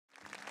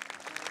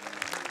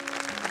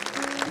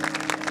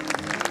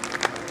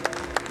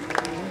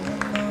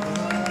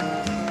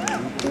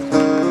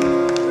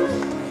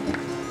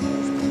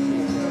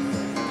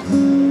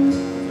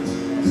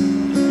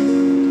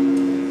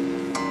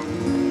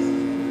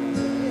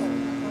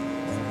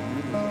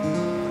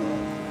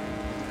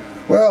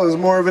Well, it's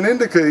more of an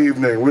indica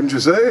evening, wouldn't you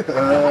say? It's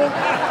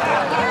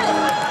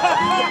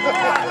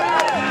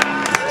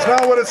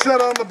not what it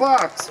said on the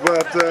box,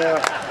 but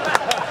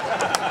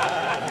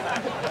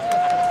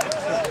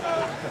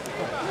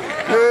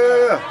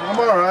yeah, I'm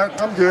all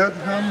right. I'm good.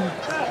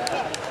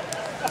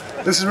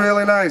 This is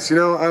really nice. You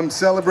know, I'm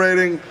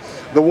celebrating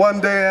the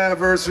one-day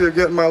anniversary of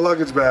getting my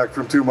luggage back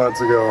from 2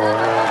 months ago.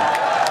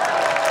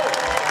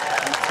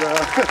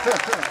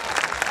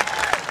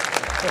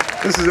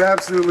 This is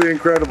absolutely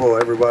incredible,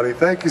 everybody.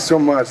 Thank you so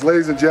much.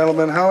 Ladies and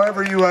gentlemen,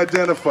 however you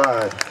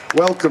identify,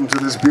 welcome to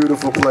this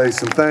beautiful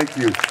place, and thank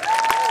you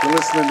for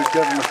listening to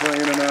Kevin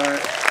McLean and I.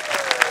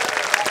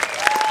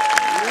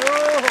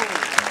 Whoa.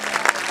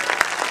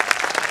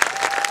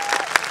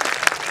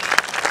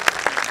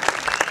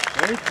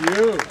 Thank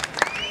you.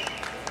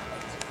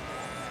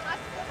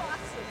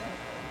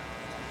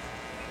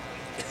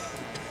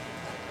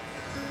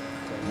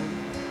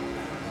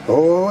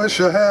 Oh, I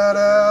wish I had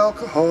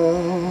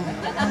alcohol.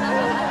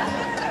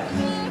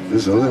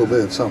 Just a little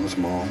bit, something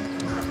small.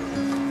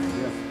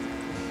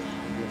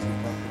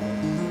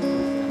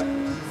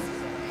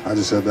 I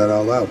just said that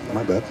out loud,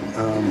 my bad.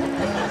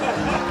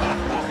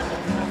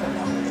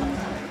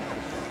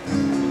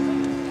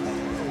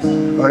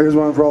 Oh, here's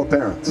one for all the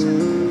parents.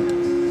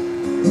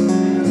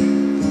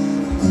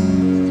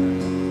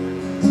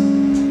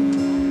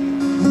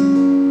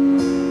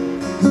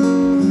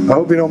 I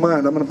hope you don't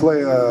mind, I'm gonna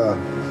play a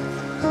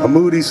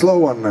moody, slow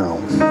one now.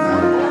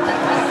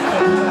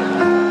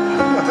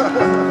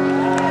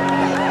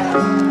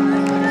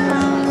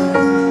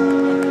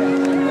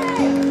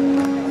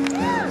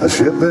 A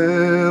ship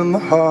in the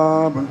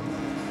harbor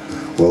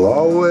will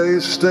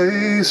always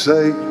stay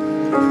safe,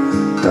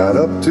 tied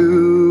up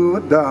to a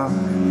dock,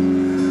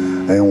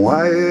 and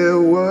why it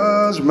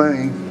was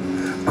made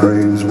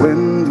craves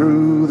wind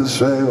through the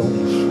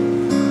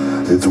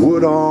sails. It's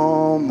wood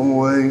on the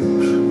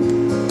waves,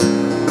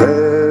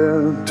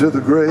 paired to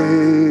the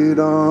great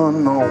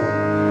unknown,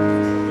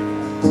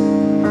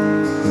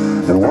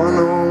 and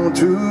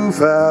 102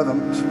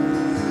 fathoms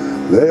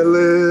there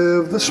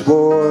live the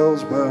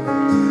spoils, but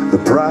the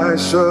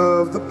price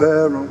of the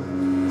barrel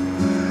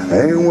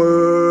ain't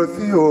worth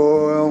the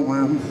oil.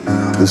 When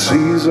the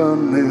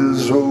season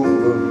is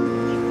over,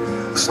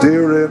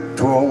 steer it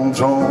towards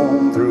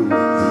home through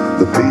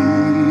the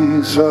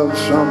peace of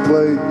some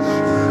place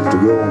to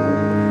go.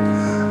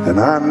 And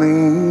I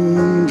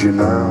need you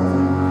now.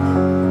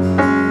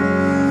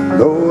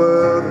 Go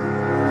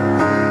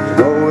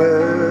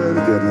ahead,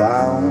 get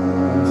loud,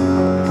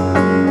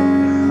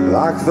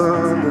 like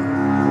thunder.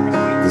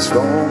 The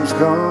storm's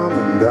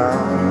coming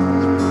down.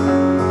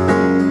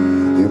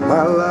 You're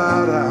my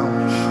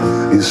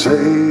lighthouse, you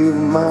save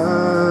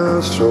my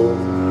soul.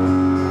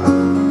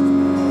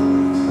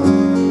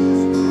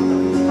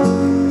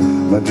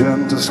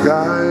 Magenta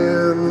sky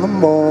in the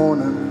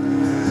morning,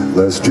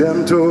 less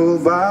gentle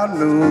by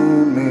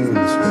noon,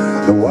 means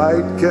the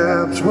white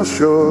caps will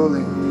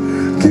surely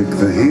kick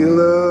the heel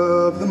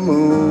of the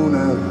moon,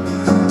 and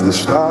the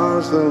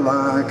stars, they're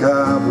like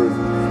ivory,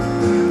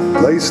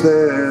 placed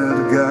there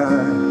to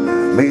guide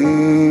me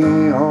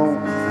home.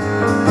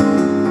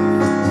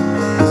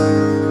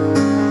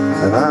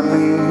 And I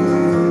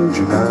need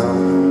you now.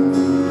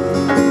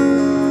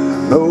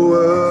 No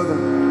other.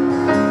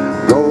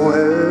 Go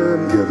ahead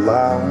and get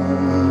loud,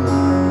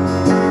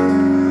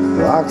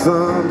 like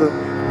thunder.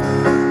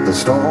 The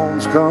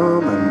storm's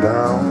coming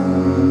down.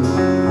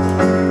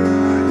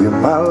 You're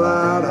my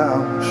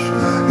lighthouse,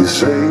 you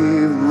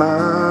save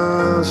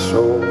my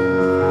soul.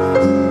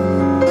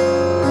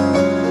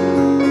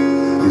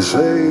 You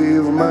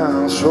save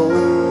my soul.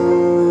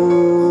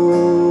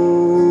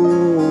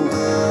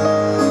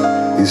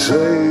 You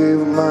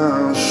save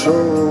my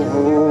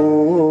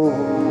soul.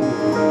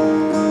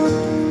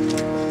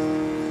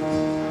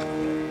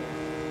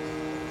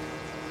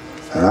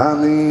 And I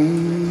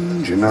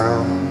need you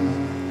now.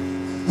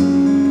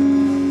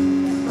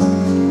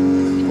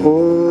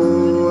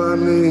 Oh, I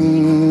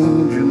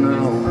need you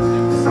now.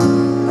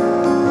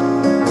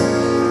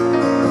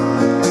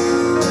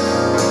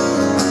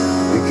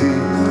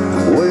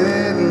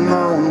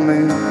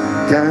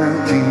 Can't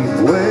keep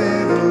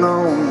waiting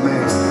on me.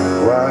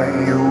 Why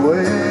you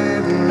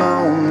waiting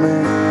on me?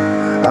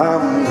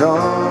 I'm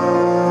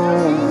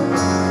gone.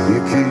 You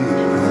keep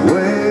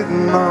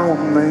waiting on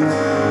me.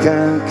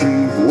 Can't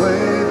keep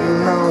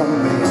waiting on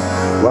me.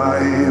 Why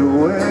you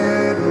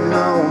waiting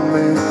on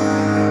me?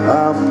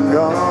 I'm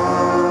gone.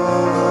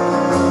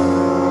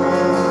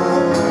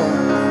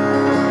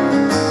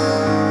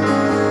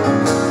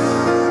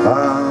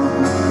 I'm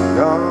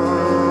gone.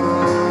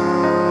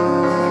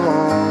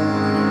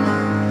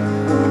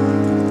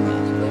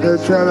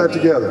 Let's try that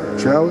together,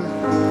 shall we?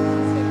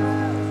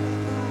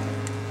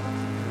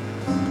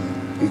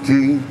 You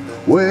keep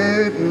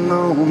waiting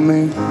on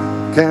me,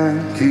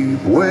 can't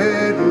keep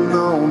waiting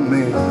on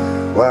me.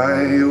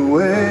 Why you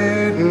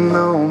waiting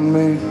on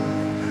me?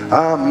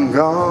 I'm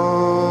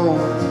gone.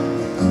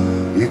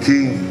 You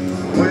keep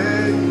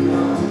waiting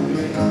on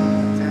me,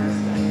 can't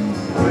keep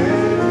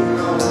waiting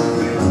on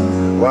me.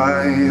 Why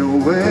you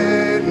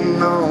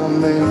waiting on me?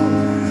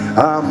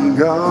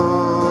 gone.